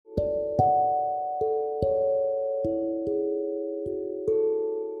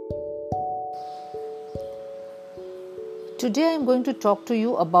Today I am going to talk to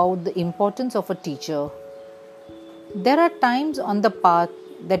you about the importance of a teacher. There are times on the path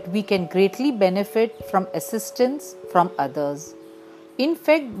that we can greatly benefit from assistance from others. In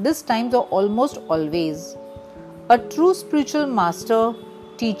fact, these times are almost always. A true spiritual master,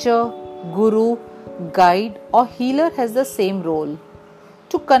 teacher, guru, guide, or healer has the same role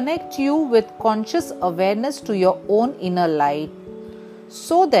to connect you with conscious awareness to your own inner light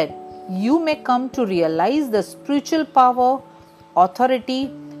so that you may come to realize the spiritual power, authority,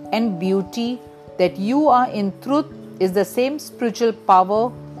 and beauty that you are in truth is the same spiritual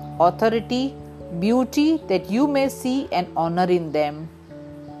power, authority, beauty that you may see and honor in them.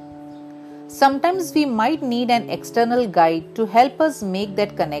 Sometimes we might need an external guide to help us make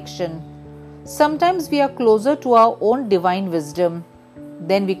that connection. Sometimes we are closer to our own divine wisdom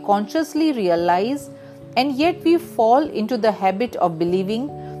than we consciously realize, and yet we fall into the habit of believing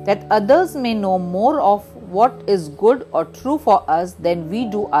that others may know more of what is good or true for us than we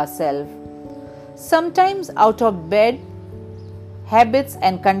do ourselves. Sometimes out of bad habits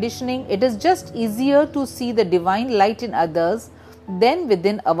and conditioning, it is just easier to see the divine light in others than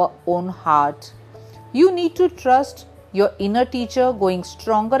within our own heart. You need to trust your inner teacher, going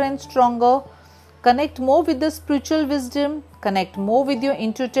stronger and stronger. Connect more with the spiritual wisdom, connect more with your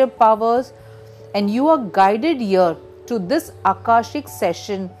intuitive powers, and you are guided here to this Akashic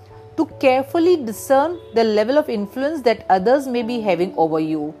session to carefully discern the level of influence that others may be having over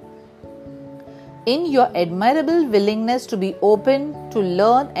you. In your admirable willingness to be open, to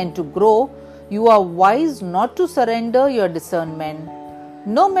learn and to grow, you are wise not to surrender your discernment.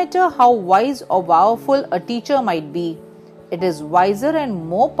 No matter how wise or powerful a teacher might be, it is wiser and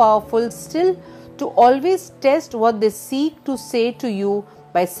more powerful still to always test what they seek to say to you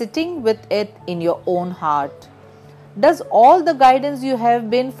by sitting with it in your own heart. Does all the guidance you have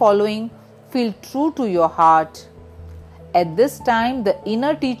been following feel true to your heart? At this time, the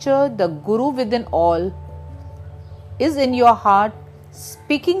inner teacher, the guru within all, is in your heart,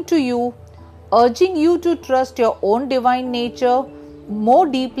 speaking to you, urging you to trust your own divine nature more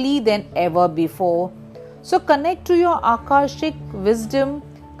deeply than ever before. So connect to your Akashic wisdom,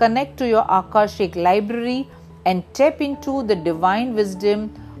 connect to your Akashic library, and tap into the divine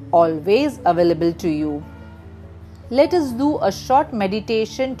wisdom always available to you. Let us do a short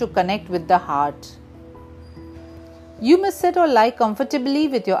meditation to connect with the heart. You may sit or lie comfortably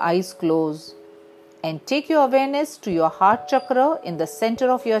with your eyes closed and take your awareness to your heart chakra in the center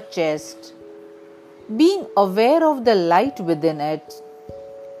of your chest, being aware of the light within it.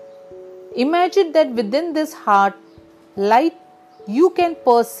 Imagine that within this heart light you can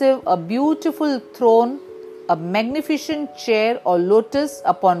perceive a beautiful throne, a magnificent chair or lotus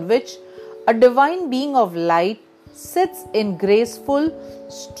upon which a divine being of light sits in graceful,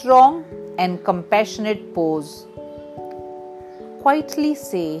 strong and compassionate pose. Quietly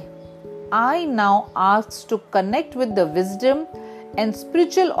say, I now ask to connect with the wisdom and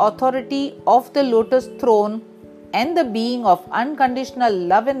spiritual authority of the lotus throne and the being of unconditional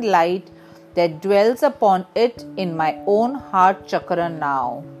love and light that dwells upon it in my own heart chakra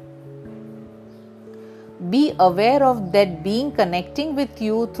now. Be aware of that being connecting with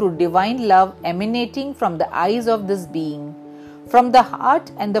you through divine love emanating from the eyes of this being, from the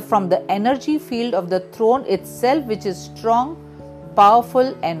heart and from the energy field of the throne itself, which is strong,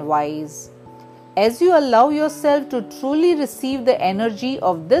 powerful and wise. As you allow yourself to truly receive the energy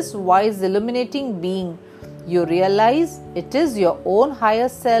of this wise illuminating being, you realize it is your own higher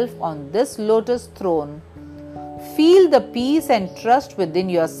self on this lotus throne. Feel the peace and trust within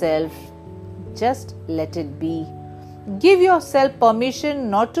yourself. Just let it be. Give yourself permission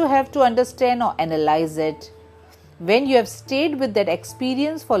not to have to understand or analyze it. When you have stayed with that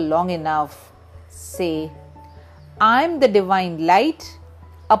experience for long enough, say, I am the divine light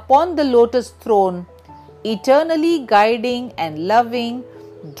upon the lotus throne, eternally guiding and loving,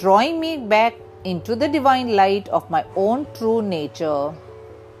 drawing me back into the divine light of my own true nature.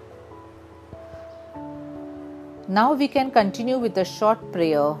 Now we can continue with a short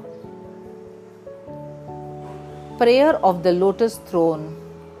prayer. Prayer of the lotus throne.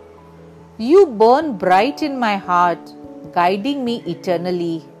 You burn bright in my heart, guiding me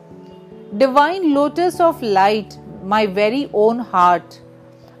eternally. Divine lotus of light, my very own heart,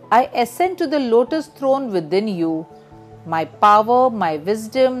 I ascend to the lotus throne within you. My power, my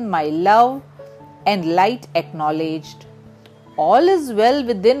wisdom, my love and light acknowledged. All is well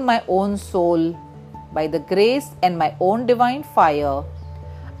within my own soul, by the grace and my own divine fire.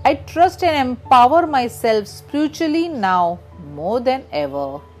 I trust and empower myself spiritually now more than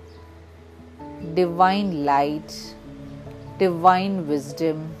ever. Divine light, divine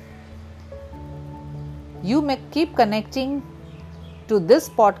wisdom, You may keep connecting to this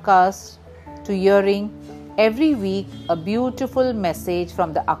podcast, to hearing every week a beautiful message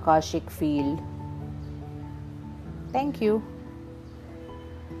from the Akashic field. Thank you.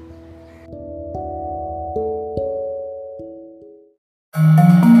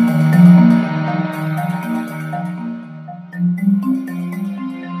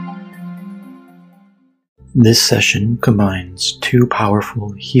 This session combines two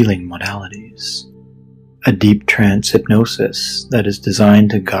powerful healing modalities. A deep trance hypnosis that is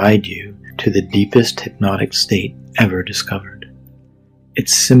designed to guide you to the deepest hypnotic state ever discovered.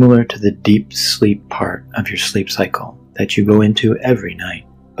 It's similar to the deep sleep part of your sleep cycle that you go into every night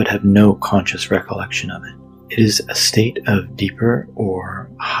but have no conscious recollection of it. It is a state of deeper or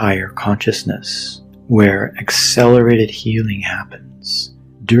higher consciousness where accelerated healing happens.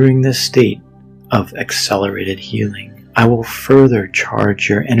 During this state of accelerated healing, I will further charge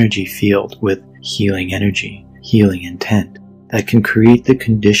your energy field with healing energy, healing intent that can create the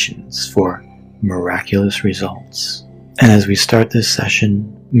conditions for miraculous results. And as we start this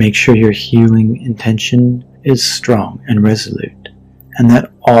session, make sure your healing intention is strong and resolute, and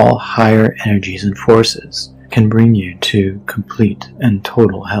that all higher energies and forces can bring you to complete and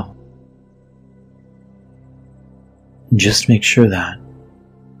total health. Just make sure that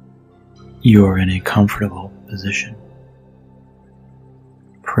you're in a comfortable position,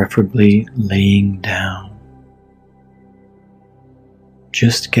 preferably laying down.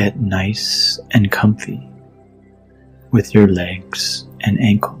 Just get nice and comfy with your legs and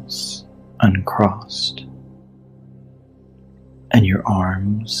ankles uncrossed and your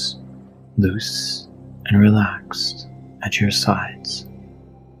arms loose and relaxed at your sides.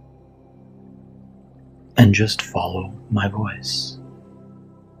 And just follow my voice.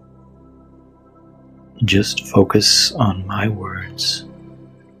 Just focus on my words,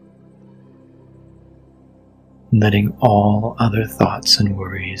 letting all other thoughts and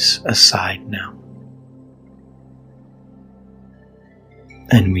worries aside now.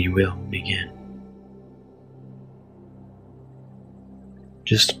 And we will begin.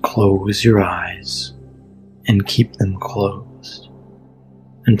 Just close your eyes and keep them closed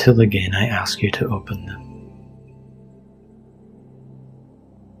until again I ask you to open them.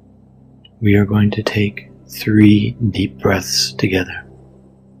 We are going to take 3 deep breaths together,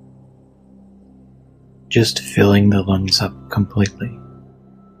 just filling the lungs up completely,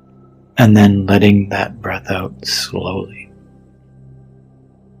 and then letting that breath out slowly.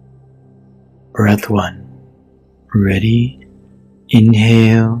 Breath 1. Ready?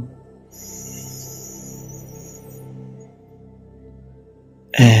 Inhale.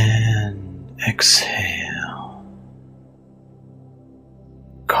 And exhale.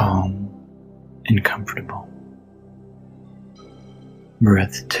 Calm and comfortable.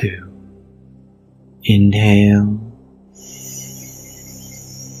 Breath 2. Inhale.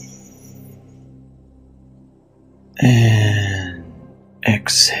 And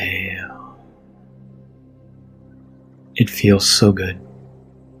exhale. It feels so good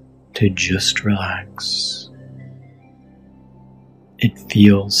to just relax. It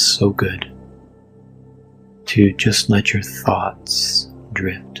feels so good to just let your thoughts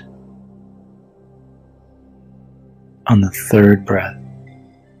drift. On the 3rd breath,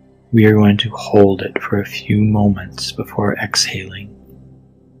 we are going to hold it for a few moments before exhaling.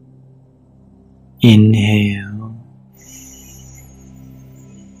 Inhale.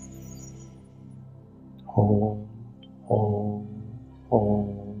 Hold, hold,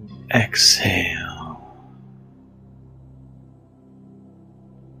 hold. Exhale.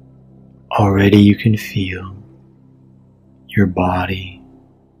 Already you can feel your body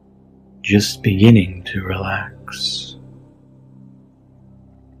just beginning to relax.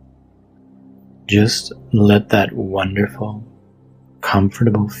 Just let that wonderful,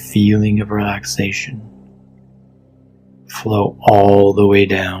 comfortable feeling of relaxation flow all the way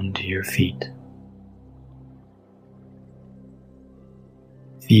down to your feet.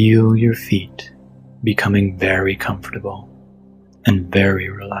 Feel your feet becoming very comfortable and very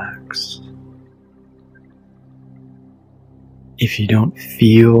relaxed. If you don't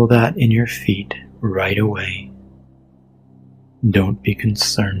feel that in your feet right away, don't be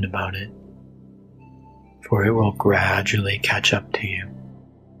concerned about it, for it will gradually catch up to you.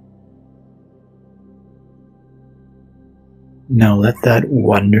 Now let that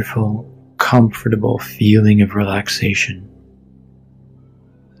wonderful, comfortable feeling of relaxation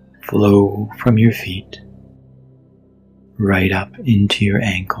flow from your feet right up into your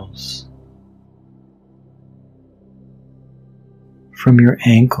ankles. From your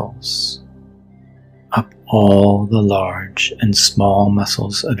ankles, up all the large and small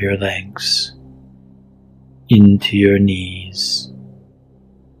muscles of your legs, into your knees.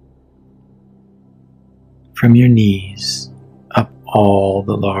 From your knees, up all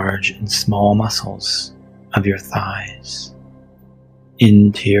the large and small muscles of your thighs,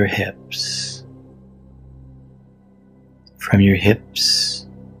 into your hips. From your hips,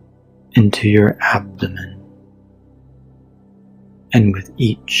 into your abdomen. And with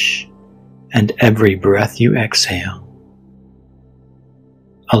each and every breath you exhale,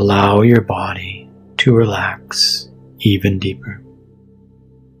 allow your body to relax even deeper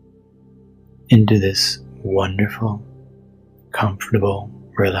into this wonderful, comfortable,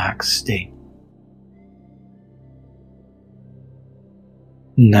 relaxed state.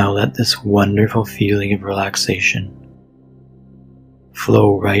 Now let this wonderful feeling of relaxation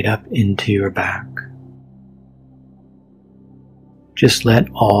flow right up into your back. Just let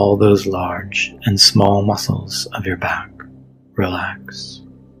all those large and small muscles of your back relax.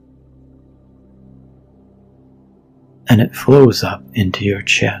 And it flows up into your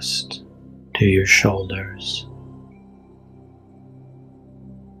chest, to your shoulders.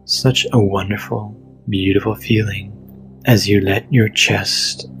 Such a wonderful, beautiful feeling as you let your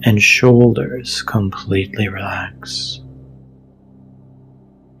chest and shoulders completely relax.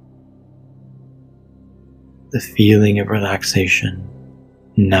 The feeling of relaxation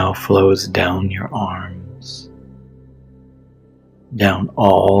now flows down your arms, down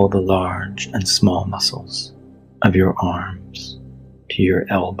all the large and small muscles of your arms to your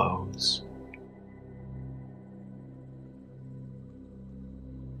elbows.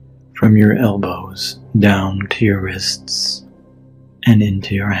 From your elbows down to your wrists and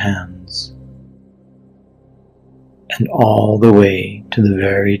into your hands, and all the way to the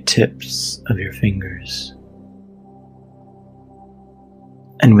very tips of your fingers.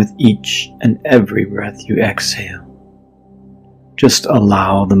 And with each and every breath you exhale, just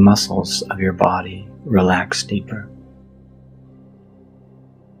allow the muscles of your body relax deeper.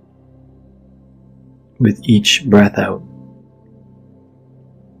 With each breath out,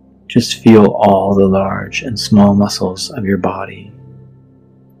 just feel all the large and small muscles of your body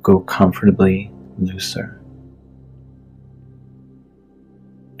go comfortably looser,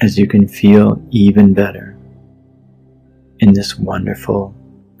 as you can feel even better in this wonderful,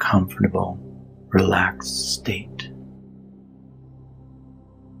 comfortable, relaxed state.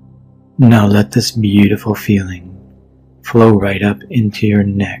 Now let this beautiful feeling flow right up into your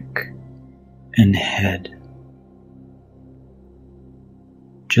neck and head.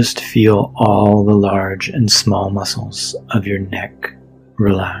 Just feel all the large and small muscles of your neck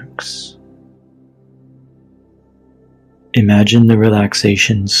relax. Imagine the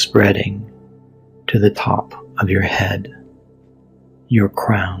relaxation spreading to the top of your head, your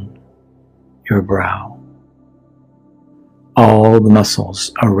crown, your brow. All the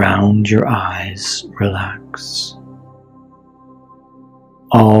muscles around your eyes relax.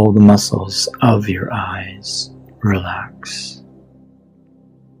 All the muscles of your eyes relax.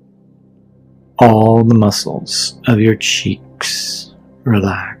 All the muscles of your cheeks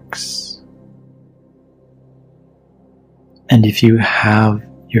relax. And if you have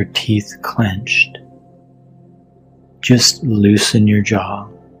your teeth clenched, just loosen your jaw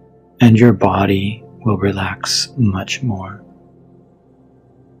and your body will relax much more.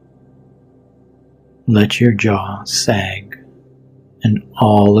 Let your jaw sag and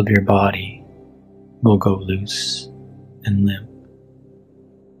all of your body will go loose and limp.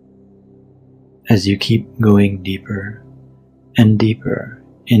 As you keep going deeper and deeper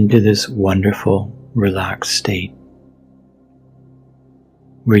into this wonderful, relaxed state,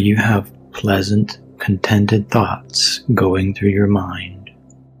 where you have pleasant, contented thoughts going through your mind,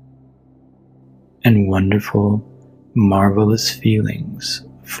 and wonderful, marvelous feelings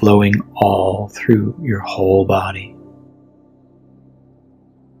flowing all through your whole body.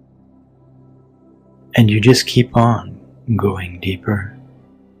 And you just keep on going deeper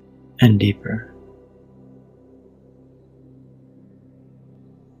and deeper,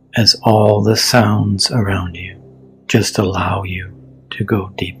 as all the sounds around you just allow you to go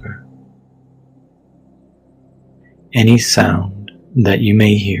deeper. Any sound that you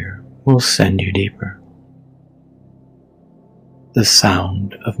may hear will send you deeper. The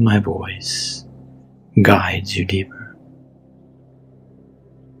sound of my voice guides you deeper.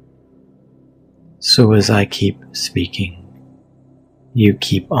 So as I keep speaking, you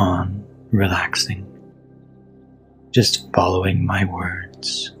keep on relaxing, just following my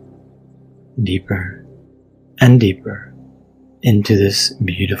words deeper and deeper into this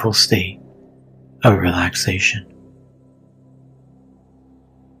beautiful state of relaxation.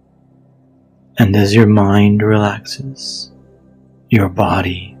 And as your mind relaxes, your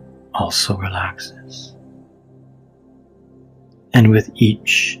body also relaxes. And with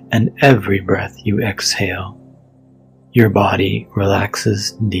each and every breath you exhale, your body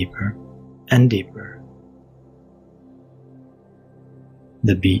relaxes deeper and deeper.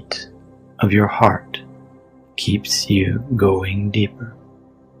 The beat of your heart keeps you going deeper.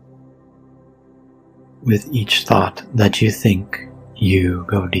 With each thought that you think, you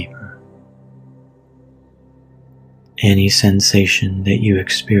go deeper. Any sensation that you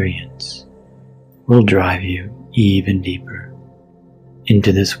experience will drive you even deeper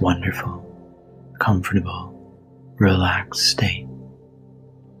into this wonderful, comfortable, relaxed state.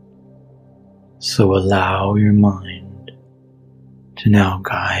 So allow your mind to now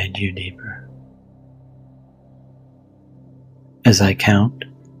guide you deeper. As I count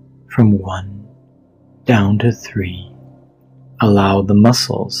from 1 down to 3, allow the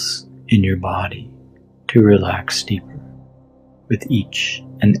muscles in your body to relax deeper with each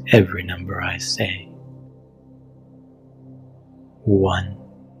and every number I say. 1,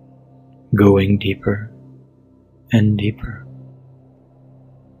 going deeper and deeper.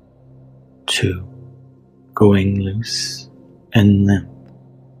 2, going loose and limp.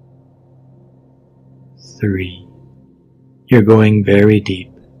 3, you're going very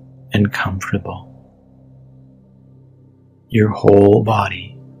deep and comfortable. Your whole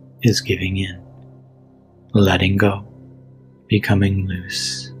body is giving in, letting go, becoming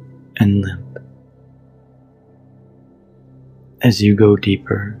loose and limp. As you go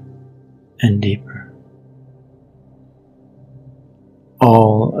deeper and deeper,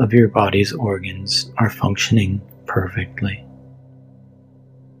 all of your body's organs are functioning perfectly.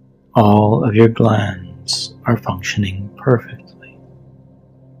 All of your glands are functioning perfectly.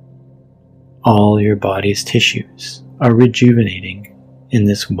 All your body's tissues are rejuvenating in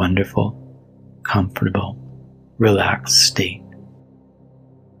this wonderful, comfortable, relaxed state.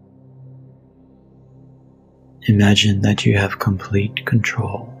 Imagine that you have complete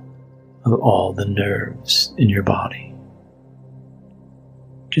control of all the nerves in your body.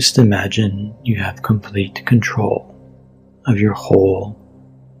 Just imagine you have complete control of your whole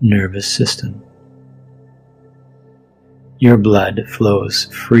nervous system. Your blood flows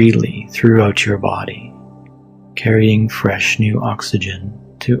freely throughout your body, carrying fresh new oxygen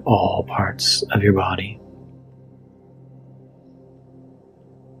to all parts of your body.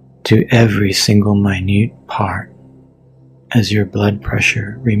 To every single minute part, as your blood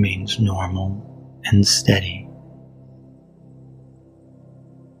pressure remains normal and steady.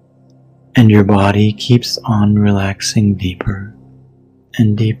 And your body keeps on relaxing deeper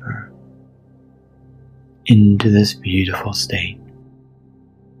and deeper into this beautiful state.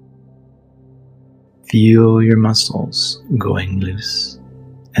 Feel your muscles going loose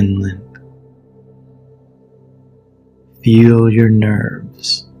and limp. Feel your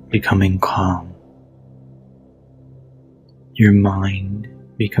nerves becoming calm. Your mind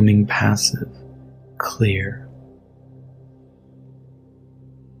becoming passive, clear.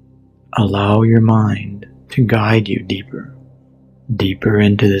 Allow your mind to guide you deeper, deeper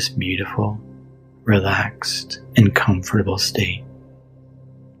into this beautiful, relaxed, and comfortable state.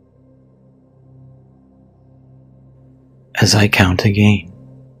 As I count again,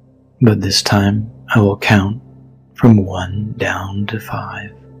 but this time I will count from 1 down to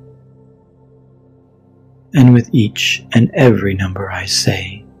 5. And with each and every number I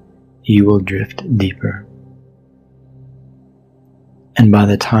say, you will drift deeper. And by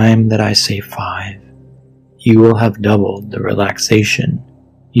the time that I say 5, you will have doubled the relaxation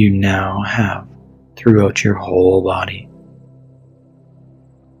you now have throughout your whole body.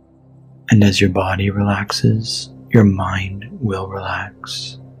 And as your body relaxes, your mind will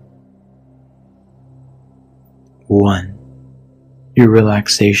relax. 1. Your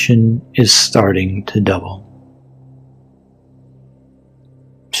relaxation is starting to double.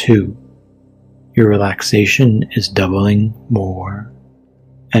 2. Your relaxation is doubling more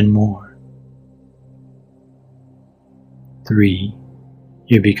and more. 3.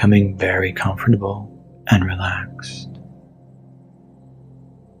 You're becoming very comfortable and relaxed.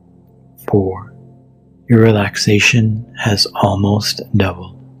 4. Your relaxation has almost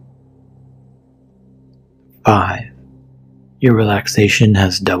doubled. 5. Your relaxation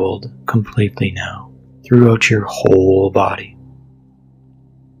has doubled completely now throughout your whole body.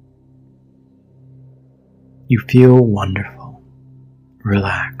 You feel wonderful,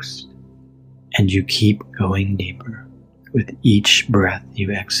 relaxed, and you keep going deeper with each breath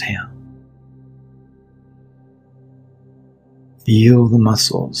you exhale. Feel the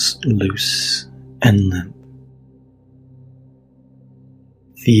muscles loose and limp.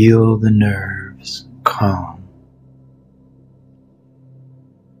 Feel the nerves calm.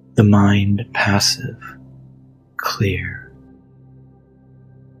 The mind passive, clear.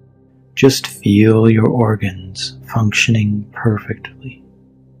 Just feel your organs functioning perfectly.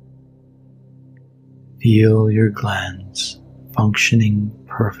 Feel your glands functioning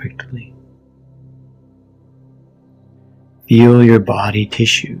perfectly. Feel your body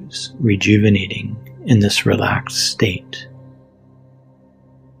tissues rejuvenating in this relaxed state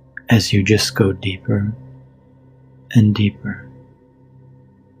as you just go deeper and deeper.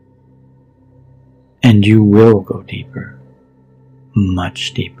 And you will go deeper,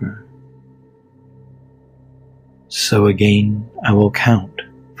 much deeper. So again, I will count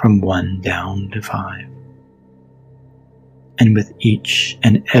from 1 down to 5. And with each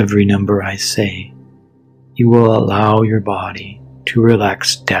and every number I say, you will allow your body to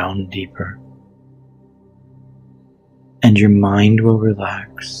relax down deeper. And your mind will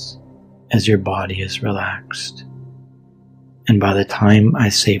relax as your body is relaxed. And by the time I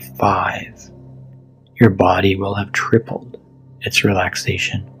say 5, your body will have tripled its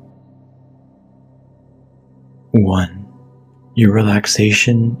relaxation. 1. Your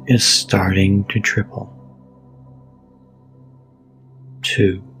relaxation is starting to triple.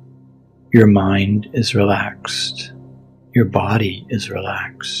 2. Your mind is relaxed. Your body is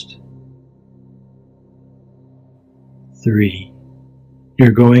relaxed. 3.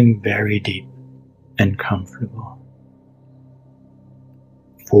 You're going very deep and comfortable.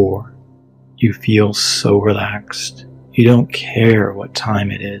 4. You feel so relaxed, you don't care what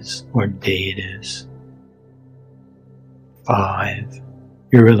time it is or day it is. 5.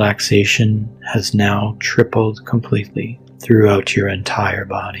 Your relaxation has now tripled completely throughout your entire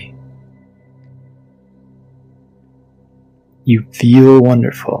body. You feel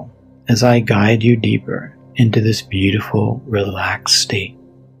wonderful as I guide you deeper into this beautiful, relaxed state,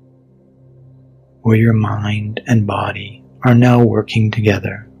 where your mind and body are now working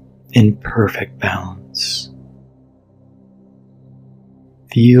together in perfect balance.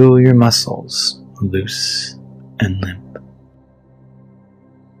 Feel your muscles loose and limp.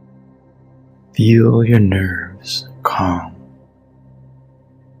 Feel your nerves calm.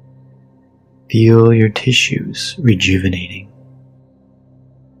 Feel your tissues rejuvenating.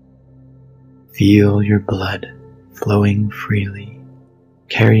 Feel your blood flowing freely,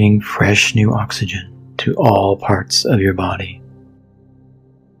 carrying fresh new oxygen to all parts of your body.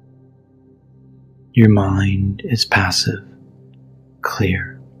 Your mind is passive,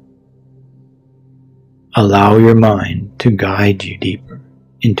 clear. Allow your mind to guide you deeper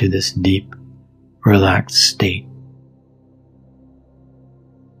into this deep, relaxed state.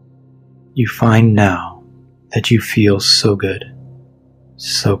 You find now that you feel so good,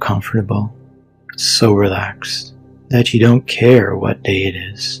 so comfortable, so relaxed that you don't care what day it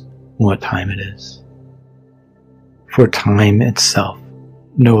is, what time it is. For time itself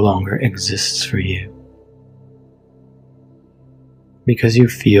no longer exists for you. Because you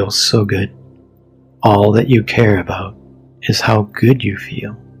feel so good, all that you care about is how good you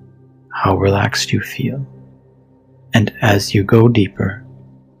feel, how relaxed you feel. And as you go deeper,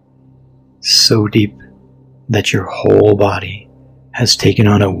 so deep that your whole body has taken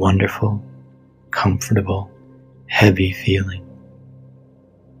on a wonderful, comfortable, heavy feeling.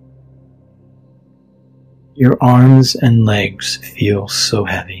 Your arms and legs feel so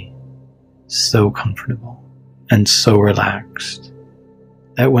heavy, so comfortable, and so relaxed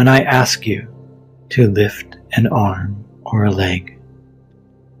that when I ask you to lift an arm or a leg,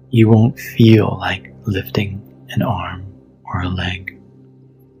 you won't feel like lifting an arm or a leg,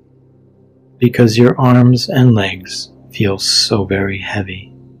 because your arms and legs feel so very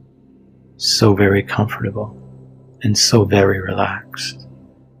heavy, so very comfortable, and so very relaxed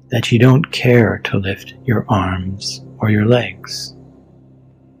that you don't care to lift your arms or your legs,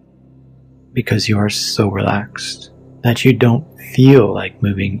 because you are so relaxed that you don't feel like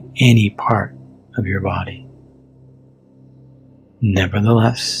moving any part of your body.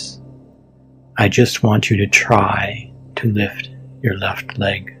 Nevertheless, I just want you to try to lift your left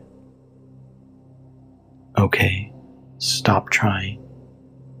leg. Okay, stop trying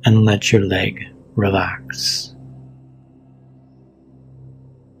and let your leg relax.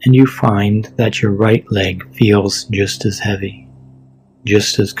 And you find that your right leg feels just as heavy,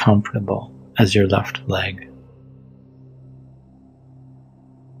 just as comfortable as your left leg.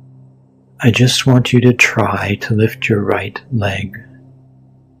 I just want you to try to lift your right leg.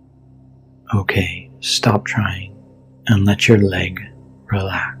 Okay, stop trying and let your leg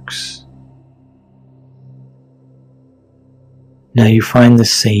relax. Now you find the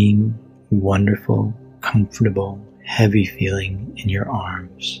same wonderful, comfortable, heavy feeling in your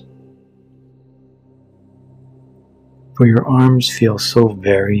arms. For your arms feel so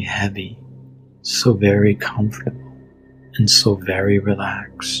very heavy, so very comfortable, and so very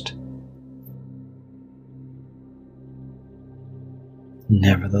relaxed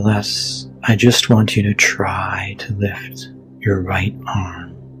Nevertheless, I just want you to try to lift your right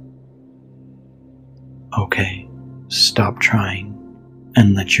arm. Okay, stop trying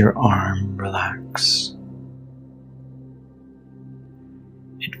and let your arm relax.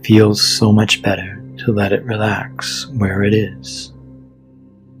 It feels so much better to let it relax where it is.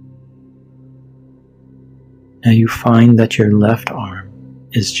 Now you find that your left arm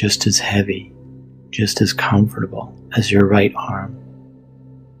is just as heavy, just as comfortable as your right arm.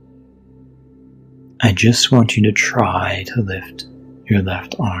 I just want you to try to lift your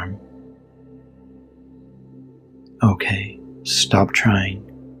left arm. Okay, stop trying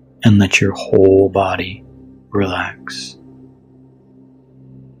and let your whole body relax.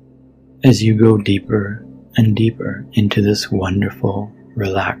 As you go deeper and deeper into this wonderful,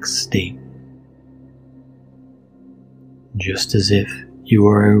 relaxed state, just as if you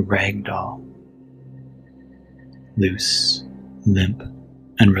were a rag doll, loose, limp,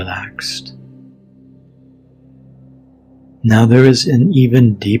 and relaxed. Now there is an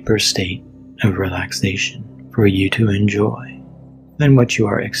even deeper state of relaxation for you to enjoy than what you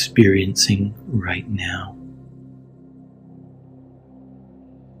are experiencing right now.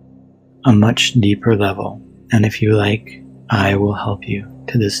 A much deeper level, and if you like, I will help you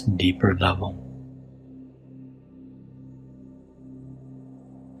to this deeper level.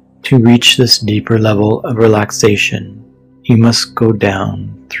 To reach this deeper level of relaxation, you must go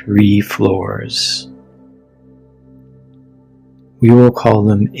down 3 floors. We will call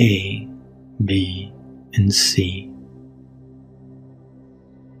them A, B, and C.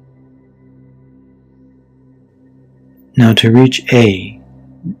 Now to reach A,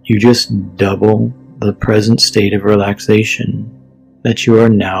 you just double the present state of relaxation that you are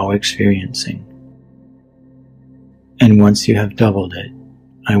now experiencing. And once you have doubled it,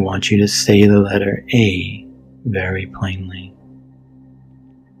 I want you to say the letter A very plainly.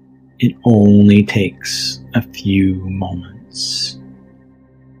 It only takes a few moments.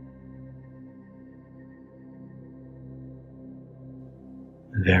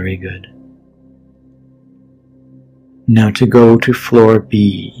 Very good. Now to go to floor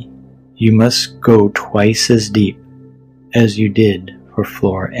B, you must go twice as deep as you did for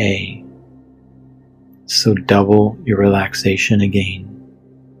floor A. So double your relaxation again,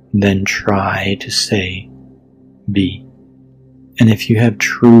 then try to say B. And if you have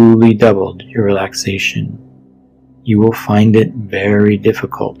truly doubled your relaxation, you will find it very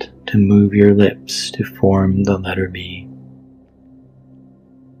difficult to move your lips to form the letter B.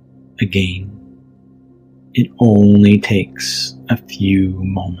 Again, it only takes a few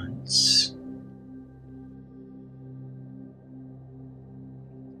moments.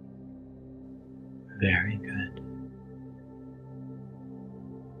 Very good.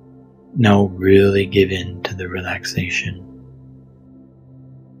 Now really give in to the relaxation.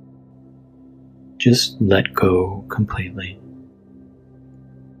 Just let go completely.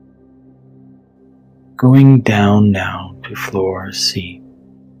 Going down now to floor C.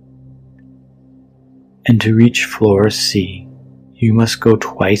 And to reach floor C, you must go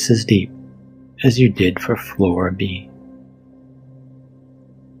twice as deep as you did for floor B.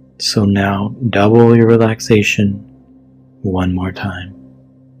 So now double your relaxation one more time.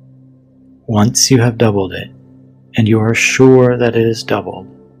 Once you have doubled it, and you are sure that it is doubled,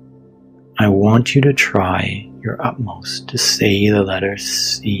 I want you to try your utmost to say the letter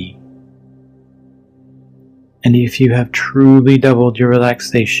C. And if you have truly doubled your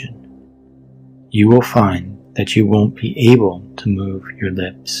relaxation, you will find that you won't be able to move your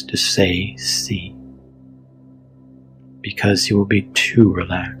lips to say C, because you will be too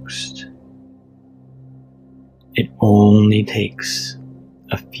relaxed. It only takes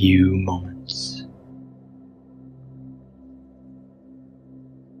a few moments.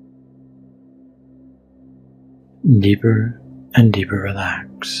 Deeper and deeper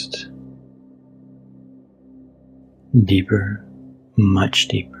relaxed. Deeper, much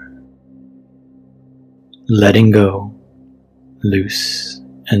deeper. Letting go, loose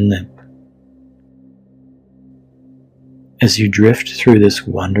and limp. As you drift through this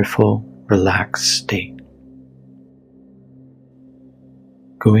wonderful, relaxed state,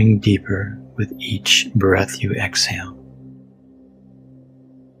 going deeper with each breath you exhale.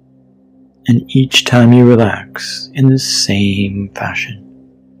 And each time you relax in the same fashion,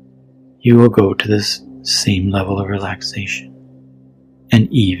 you will go to this same level of relaxation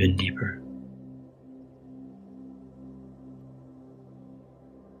and even deeper.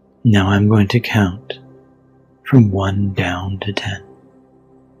 Now I'm going to count from 1 down to 10.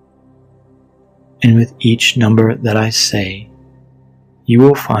 And with each number that I say, you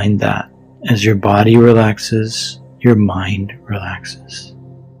will find that as your body relaxes your mind relaxes.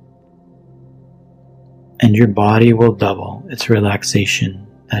 And your body will double its relaxation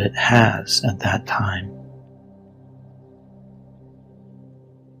that it has at that time.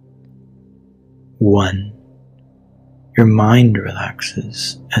 1. Your mind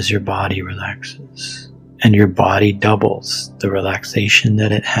relaxes as your body relaxes, and your body doubles the relaxation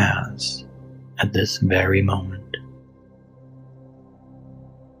that it has at this very moment.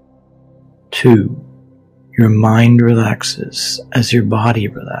 2. Your mind relaxes as your body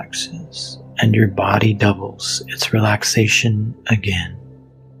relaxes, and your body doubles its relaxation again.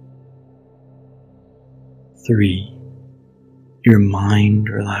 3. Your mind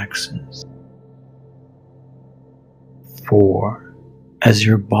relaxes. 4. As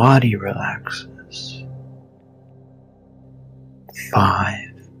your body relaxes. 5.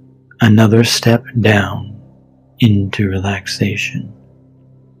 Another step down into relaxation,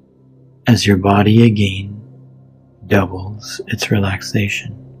 as your body again doubles its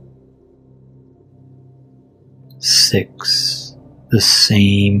relaxation. 6. The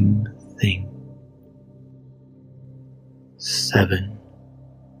same thing. 7.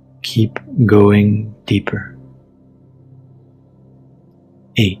 Keep going deeper.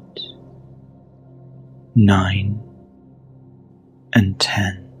 8, 9, and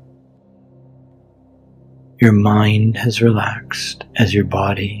 10. Your mind has relaxed as your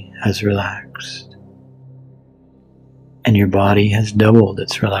body has relaxed, and your body has doubled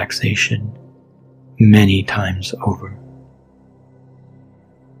its relaxation many times over.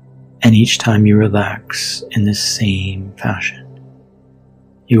 And each time you relax in the same fashion,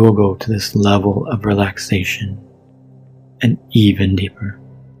 you will go to this level of relaxation and even deeper,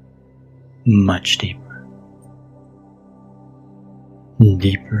 much deeper,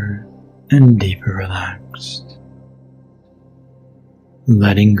 deeper and deeper relaxed,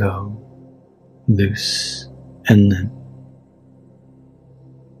 letting go, loose and limp.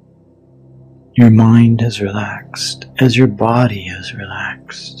 Your mind has relaxed as your body has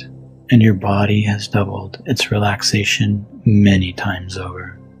relaxed, and your body has doubled its relaxation many times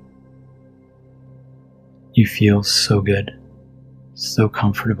over. You feel so good, so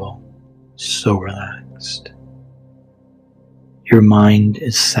comfortable, so relaxed. Your mind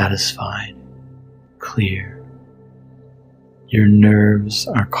is satisfied, clear. Your nerves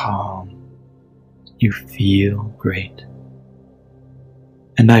are calm. You feel great.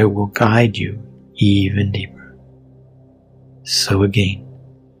 And I will guide you even deeper. So again,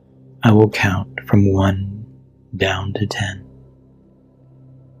 I will count from 1 down to 10.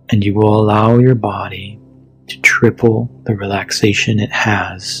 And you will allow your body to triple the relaxation it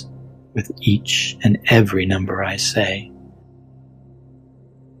has with each and every number I say.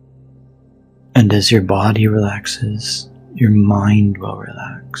 And as your body relaxes, your mind will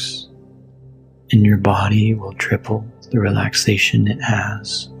relax, and your body will triple the relaxation it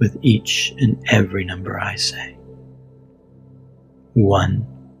has with each and every number I say. 1.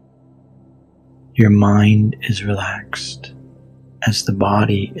 Your mind is relaxed as the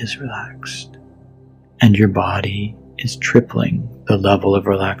body is relaxed, and your body is tripling the level of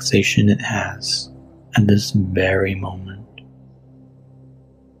relaxation it has at this very moment.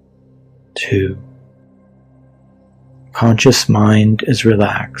 2. Conscious mind is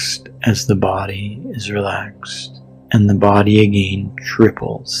relaxed as the body is relaxed, and the body again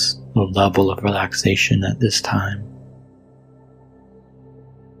triples the level of relaxation at this time.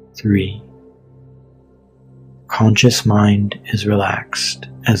 3. Conscious mind is relaxed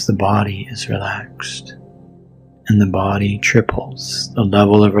as the body is relaxed, and the body triples the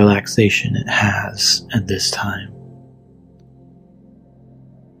level of relaxation it has at this time.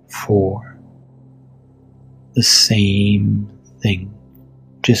 4. The same thing.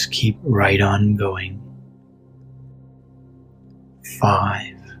 Just keep right on going.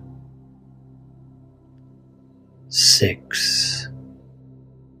 5. 6.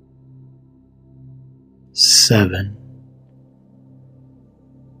 7.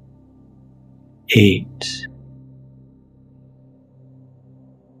 8.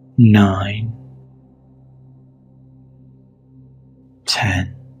 9.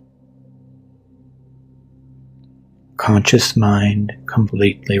 10. Conscious mind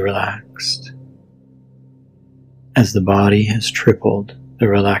completely relaxed, as the body has tripled the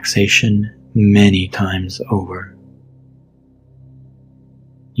relaxation many times over.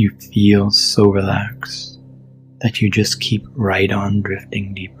 You feel so relaxed that you just keep right on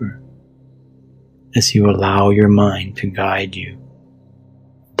drifting deeper, as you allow your mind to guide you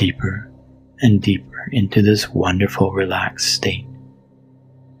deeper and deeper into this wonderful relaxed state.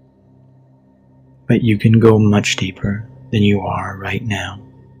 But you can go much deeper than you are right now.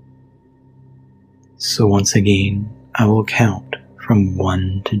 So once again, I will count from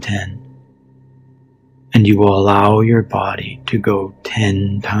 1 to 10. And you will allow your body to go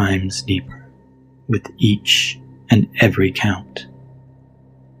 10 times deeper with each and every count.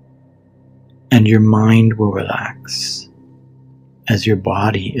 And your mind will relax as your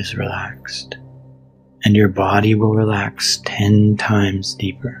body is relaxed. And your body will relax 10 times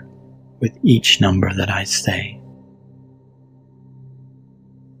deeper with each number that I say.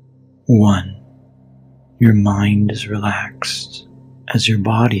 1. Your mind is relaxed as your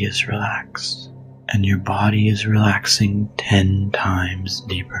body is relaxed, and your body is relaxing 10 times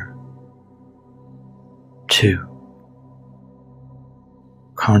deeper. 2.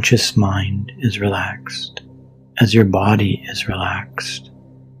 Conscious mind is relaxed as your body is relaxed,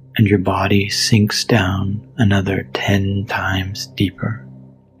 and your body sinks down another 10 times deeper.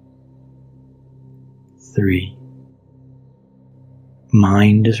 3.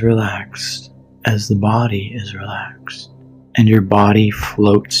 Mind is relaxed as the body is relaxed, and your body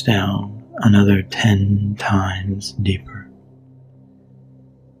floats down another 10 times deeper.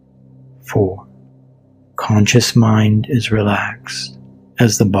 4. Conscious mind is relaxed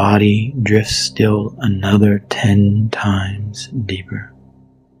as the body drifts still another 10 times deeper.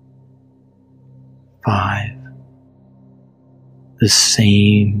 5. The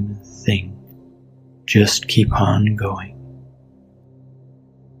same thing. Just keep on going.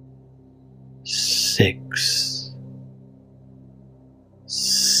 6,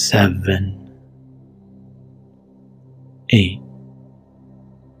 7, 8,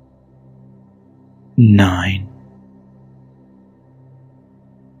 9,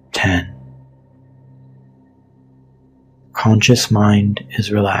 10. Conscious mind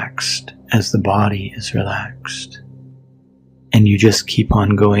is relaxed as the body is relaxed, and you just keep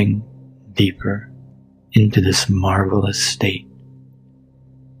on going deeper into this marvelous state.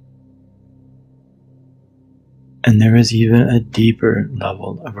 And there is even a deeper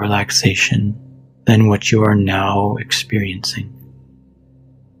level of relaxation than what you are now experiencing.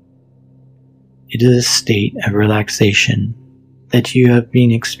 It is a state of relaxation that you have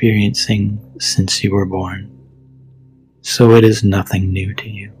been experiencing since you were born, so it is nothing new to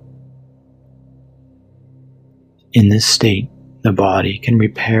you. In this state, the body can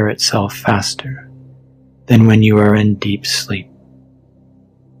repair itself faster than when you are in deep sleep.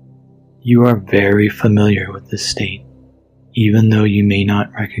 You are very familiar with this state, even though you may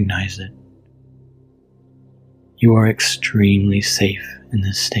not recognize it. You are extremely safe in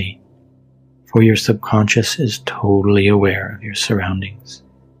this state, for your subconscious is totally aware of your surroundings,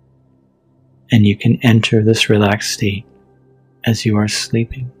 and you can enter this relaxed state as you are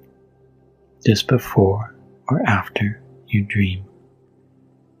sleeping, just before or after you dream.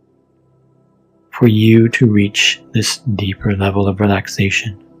 For you to reach this deeper level of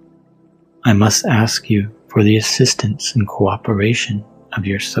relaxation, I must ask you for the assistance and cooperation of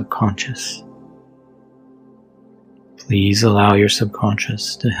your subconscious. Please allow your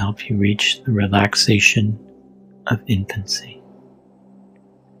subconscious to help you reach the relaxation of infancy.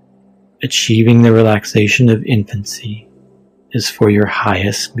 Achieving the relaxation of infancy is for your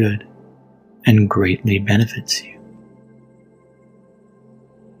highest good and greatly benefits you.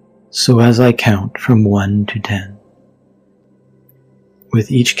 So as I count from 1 to 10, with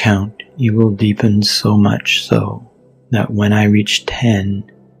each count you will deepen so much so that when I reach 10,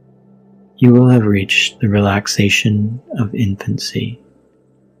 you will have reached the relaxation of infancy,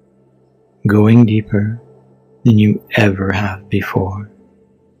 going deeper than you ever have before.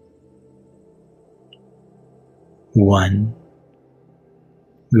 1.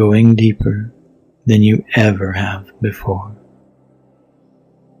 Going deeper than you ever have before.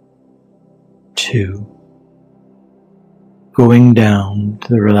 2. Going down to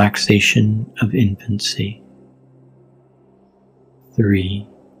the relaxation of infancy. 3.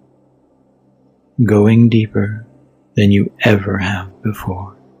 Going deeper than you ever have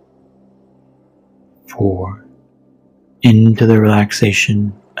before. 4. Into the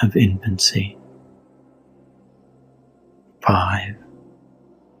relaxation of infancy. 5.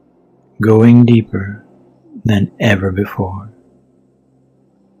 Going deeper than ever before.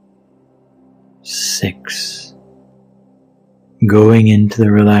 6. Going into the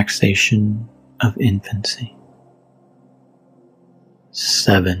relaxation of infancy.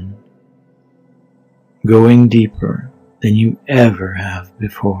 7. Going deeper than you ever have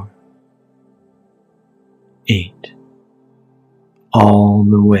before. 8. All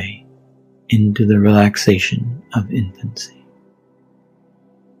the way into the relaxation of infancy.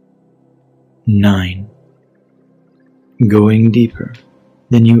 9. Going deeper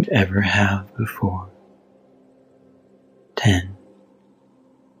than you ever have before. 10.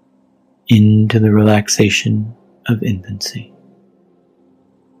 into the relaxation of infancy.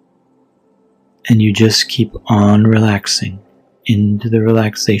 And you just keep on relaxing into the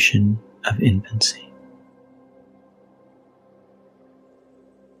relaxation of infancy.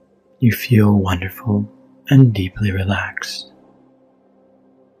 You feel wonderful and deeply relaxed.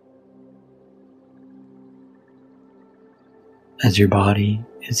 As your body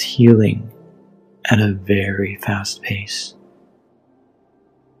is healing at a very fast pace.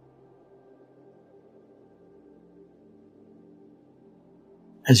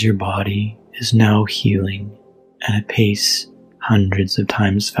 As your body is now healing at a pace hundreds of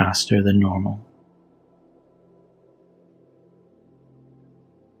times faster than normal.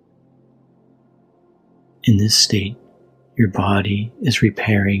 In this state, your body is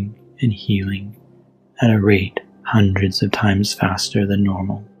repairing and healing at a rate hundreds of times faster than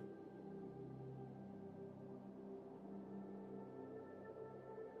normal.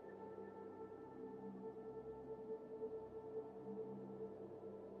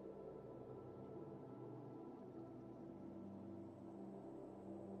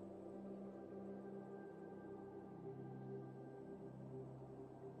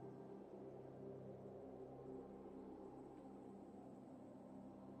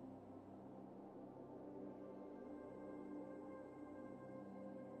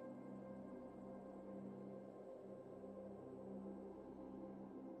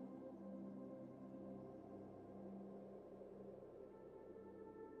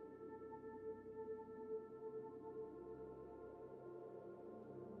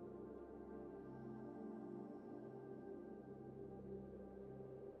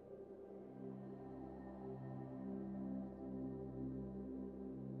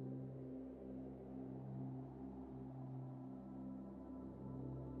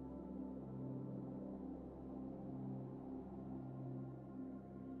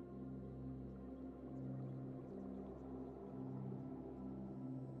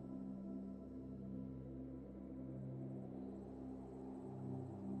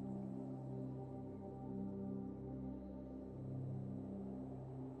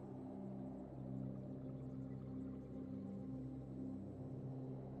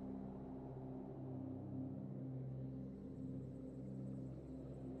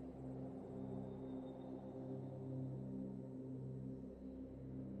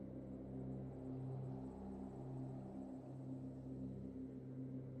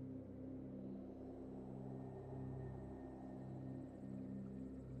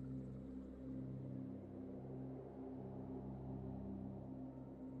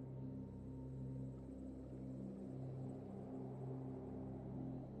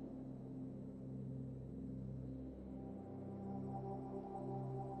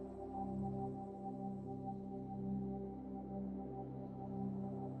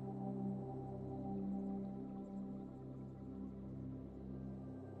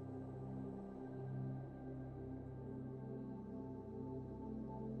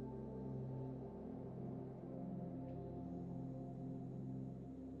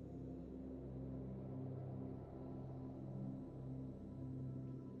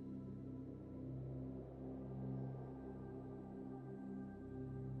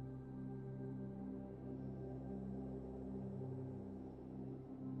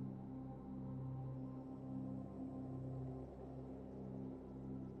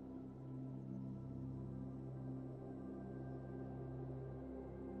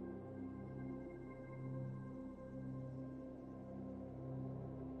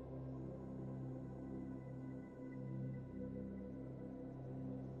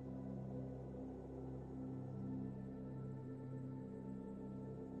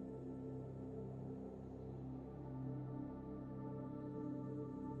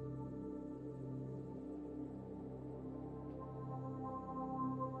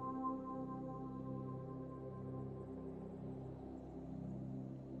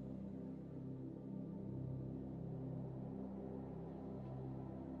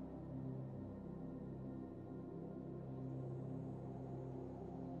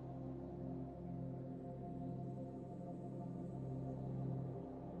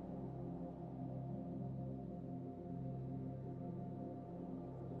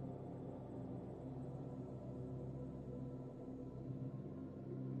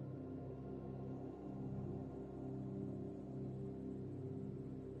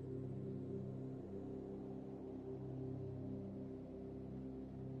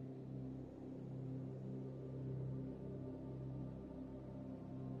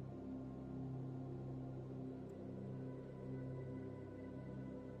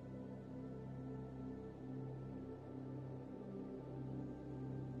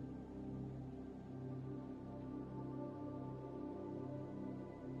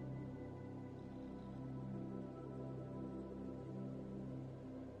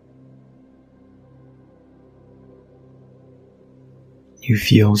 You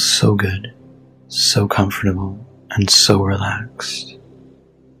feel so good, so comfortable, and so relaxed.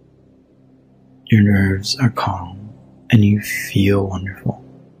 Your nerves are calm, and you feel wonderful.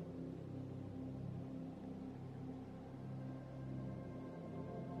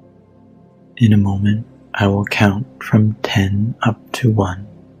 In a moment, I will count from 10 up to 1.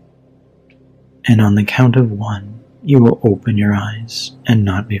 And on the count of 1, you will open your eyes and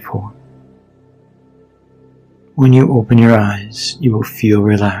not before. When you open your eyes, you will feel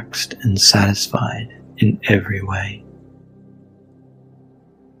relaxed and satisfied in every way.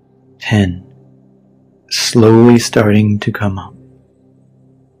 10. Slowly starting to come up.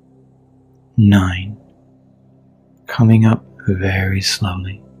 9. Coming up very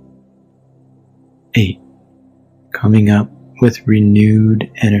slowly. 8. Coming up with renewed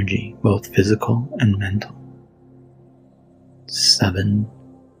energy, both physical and mental. 7.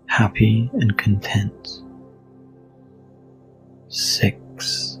 Happy and content.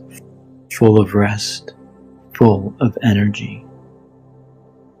 6. Full of rest, full of energy.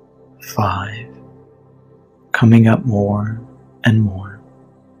 5. Coming up more and more.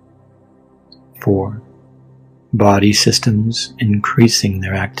 4. Body systems increasing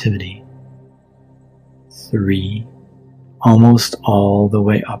their activity. 3. Almost all the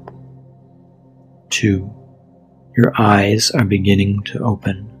way up. 2. Your eyes are beginning to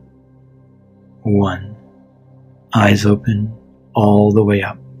open. 1. Eyes open all the way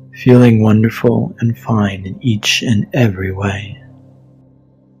up, feeling wonderful and fine in each and every way.